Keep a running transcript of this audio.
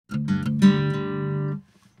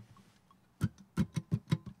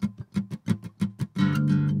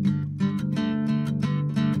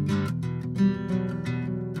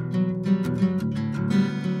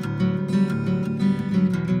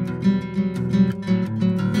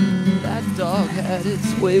had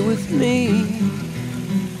its way with me.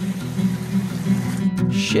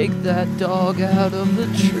 Shake that dog out of the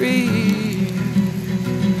tree.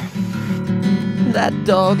 That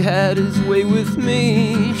dog had his way with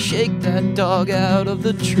me. Shake that dog out of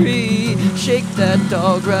the tree. Shake that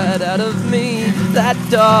dog right out of me. That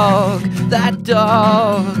dog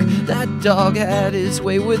had his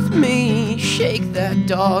way with me. Shake that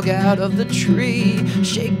dog out of the tree.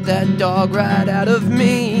 Shake that dog right out of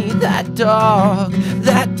me. That dog.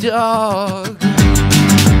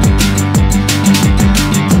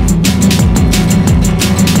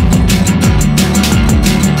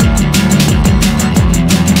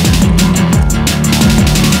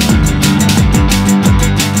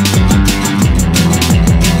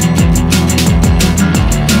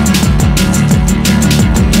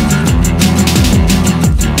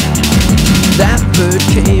 That bird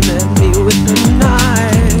came at me with a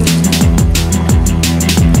knife,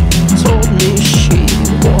 told me she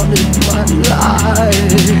wanted my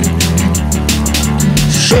life.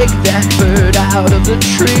 Shake that bird out of the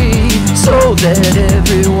tree so that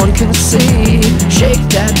everyone can see. Shake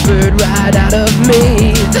that bird right out of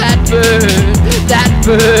me. That bird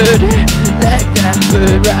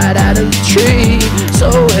right out of the tree so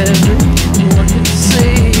everyone can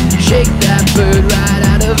see. Shake that bird right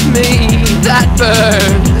out of me. That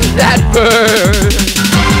bird.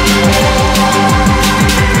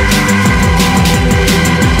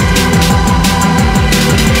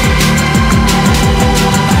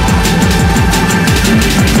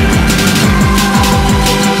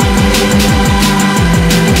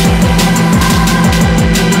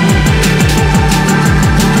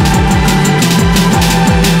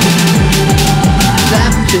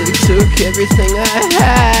 That pig took everything I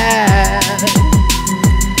had.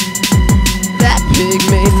 That pig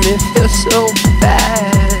made me feel so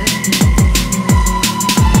bad.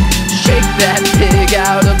 Shake that pig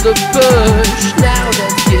out of the bush. Now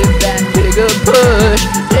let's give that pig a push.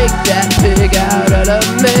 Take that pig out of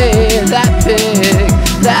me. That pig.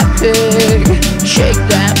 Shake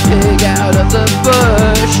that